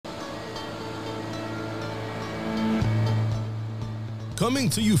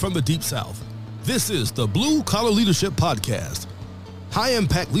Coming to you from the Deep South, this is the Blue Collar Leadership Podcast.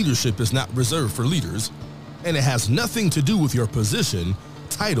 High-impact leadership is not reserved for leaders, and it has nothing to do with your position,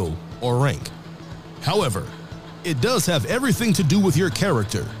 title, or rank. However, it does have everything to do with your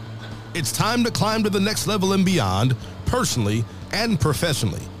character. It's time to climb to the next level and beyond, personally and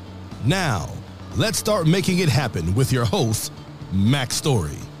professionally. Now, let's start making it happen with your host, Mac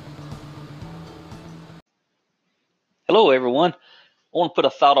Story. Hello, everyone. I want to put a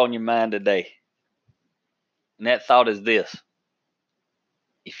thought on your mind today. And that thought is this.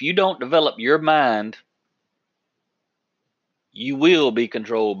 If you don't develop your mind, you will be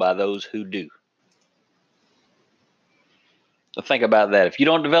controlled by those who do. So think about that. If you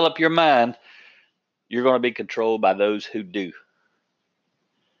don't develop your mind, you're going to be controlled by those who do.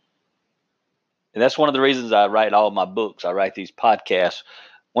 And that's one of the reasons I write all my books. I write these podcasts.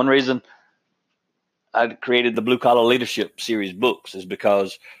 One reason I created the Blue Collar Leadership series books is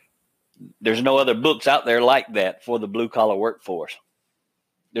because there's no other books out there like that for the blue collar workforce.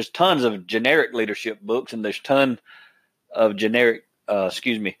 There's tons of generic leadership books, and there's tons of generic,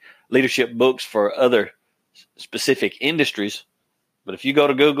 leadership books for other specific industries. But if you go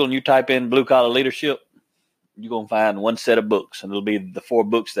to Google and you type in blue collar leadership, you're going to find one set of books, and it'll be the 4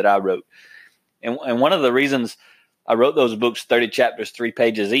 books that I wrote. And one of the reasons I wrote those books, 30 chapters, 3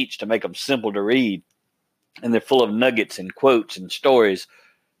 pages each, to make them simple to read. And they're full of nuggets and quotes and stories.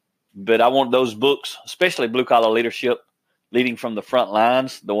 But I want those books, especially Blue Collar Leadership, Leading from the Front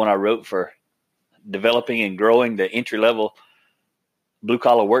Lines, the one I wrote for developing and growing the entry-level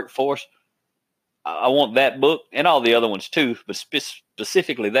blue-collar workforce. I want that book, and all the other ones too, but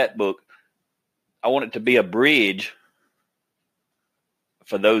specifically that book, I want it to be a bridge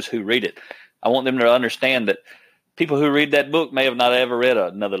for those who read it. I want them to understand that people who read that book may have not ever read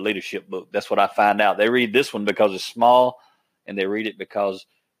another leadership book. That's what I find out. They read this one because it's small, and they read it because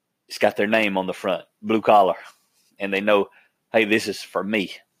it's got their name on the front, blue collar. And they know, hey, this is for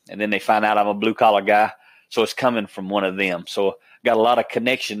me. And then they find out I'm a blue collar guy, so it's coming from one of them. So I got a lot of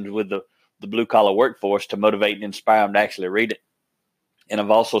connections with the blue collar workforce to motivate and inspire them to actually read it. And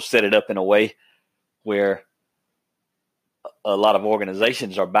I've also set it up in a way where a lot of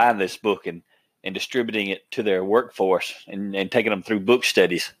organizations are buying this book and distributing it to their workforce and taking them through book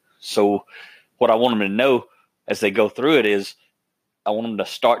studies. So what I want them to know as they go through it is I want them to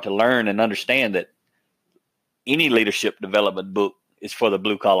start to learn and understand that any leadership development book is for the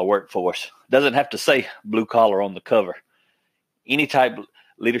blue collar workforce. It doesn't have to say blue collar on the cover. Any type of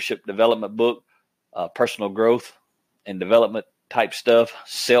leadership development book, personal growth and development type stuff,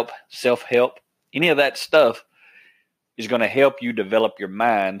 self-help, any of that stuff is going to help you develop your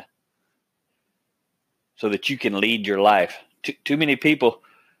mind so that you can lead your life. Too many people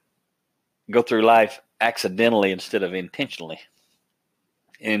go through life accidentally instead of intentionally.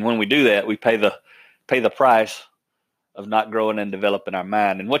 And when we do that, we pay the price of not growing and developing our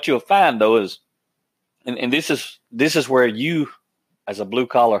mind. And what you'll find though is, and this is where you, as a blue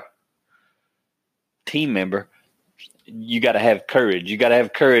collar team member, you got to have courage. You got to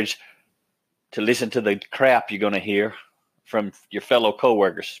have courage to listen to the crap you're going to hear from your fellow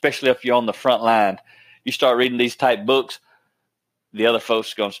coworkers, especially if you're on the front line. You start reading these type books, the other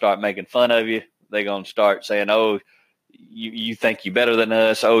folks are going to start making fun of you. They're going to start saying, "Oh, you think you're better than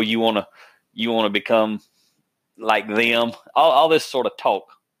us. Oh, you want to become like them." All this sort of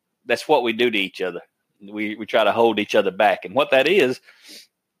talk. That's what we do to each other. We try to hold each other back. And what that is,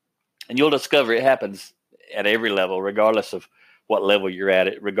 and you'll discover it happens at every level, regardless of what level you're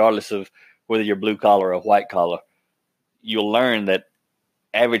at, regardless of whether you're blue collar or white collar. You'll learn that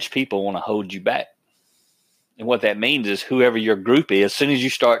average people want to hold you back. And what that means is whoever your group is, as soon as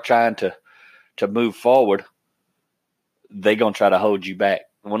you start trying to move forward, they're going to try to hold you back.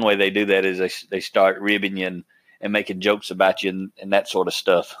 One way they do that is they start ribbing you and making jokes about you and that sort of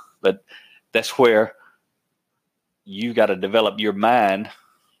stuff. But that's where you got to develop your mind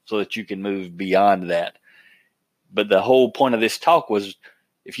so that you can move beyond that. But the whole point of this talk was,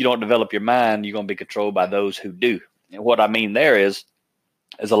 if you don't develop your mind, you're going to be controlled by those who do. And what I mean there is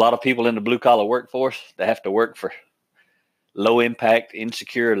a lot of people in the blue collar workforce that have to work for low impact,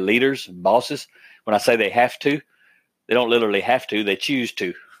 insecure leaders and bosses. When I say they have to, they don't literally have to, they choose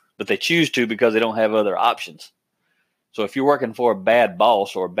to. But they choose to because they don't have other options. So if you're working for a bad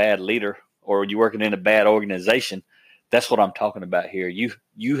boss or a bad leader, or you're working in a bad organization, that's what I'm talking about here.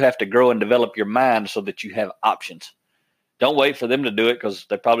 You have to grow and develop your mind so that you have options. Don't wait for them to do it, because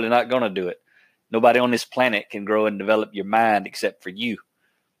they're probably not going to do it. Nobody on this planet can grow and develop your mind except for you.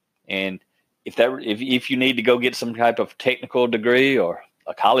 And if you need to go get some type of technical degree or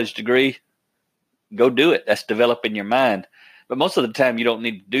a college degree, go do it. That's developing your mind. But most of the time, you don't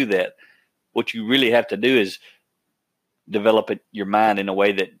need to do that. What you really have to do is develop your mind in a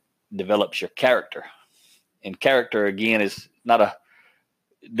way that develops your character. And character, again, is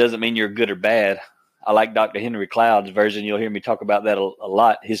doesn't mean you're good or bad. I like Dr. Henry Cloud's version. You'll hear me talk about that a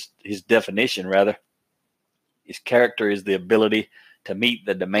lot. His definition, rather, is character is the ability to meet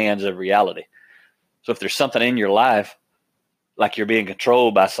the demands of reality. So if there's something in your life, like you're being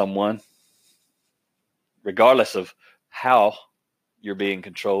controlled by someone, regardless of how you're being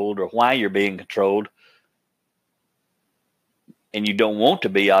controlled or why you're being controlled, and you don't want to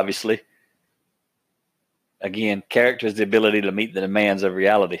be, obviously, again, character is the ability to meet the demands of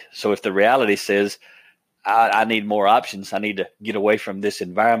reality. So if the reality says, I need more options, I need to get away from this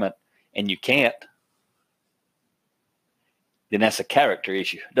environment, and you can't, then that's a character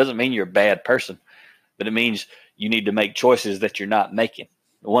issue. It doesn't mean you're a bad person, but it means you need to make choices that you're not making.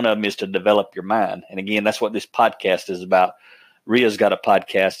 One of them is to develop your mind. And again, that's what this podcast is about. Rhea's got a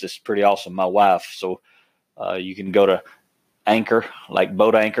podcast. It's pretty awesome, my wife. So you can go to Anchor, like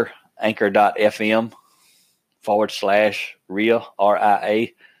boat anchor, anchor.fm/Rhea, RIA,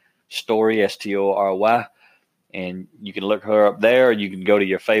 Story, STORY. And you can look her up there. You can go to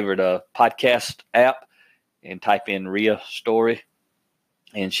your favorite podcast app and type in Rhea Story.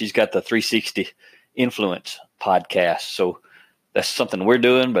 And she's got the 360 Influence podcast. So that's something we're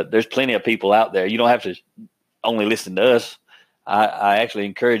doing, but there's plenty of people out there. You don't have to only listen to us. I actually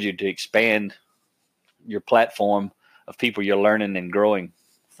encourage you to expand your platform of people you're learning and growing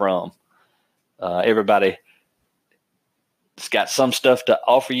from. Everybody's got some stuff to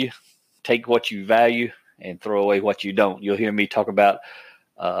offer you. Take what you value and throw away what you don't. You'll hear me talk about,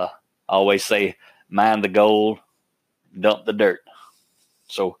 I always say, mine the gold, dump the dirt.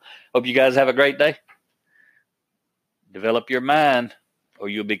 So hope you guys have a great day. Develop your mind, or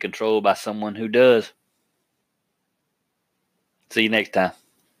you'll be controlled by someone who does. See you next time.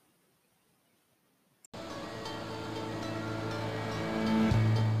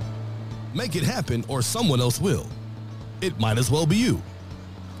 Make it happen, or someone else will. It might as well be you.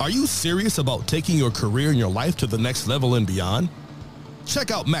 Are you serious about taking your career and your life to the next level and beyond?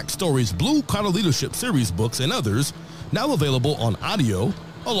 Check out Mac Story's Blue Collar Leadership series books and others, now available on audio,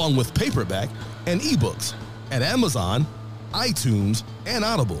 along with paperback and ebooks at Amazon, iTunes, and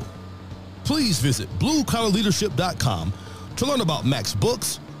Audible. Please visit bluecollarleadership.com to learn about Mac's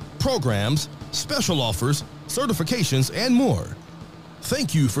books, programs, special offers, certifications, and more.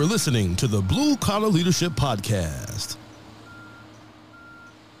 Thank you for listening to the Blue Collar Leadership Podcast.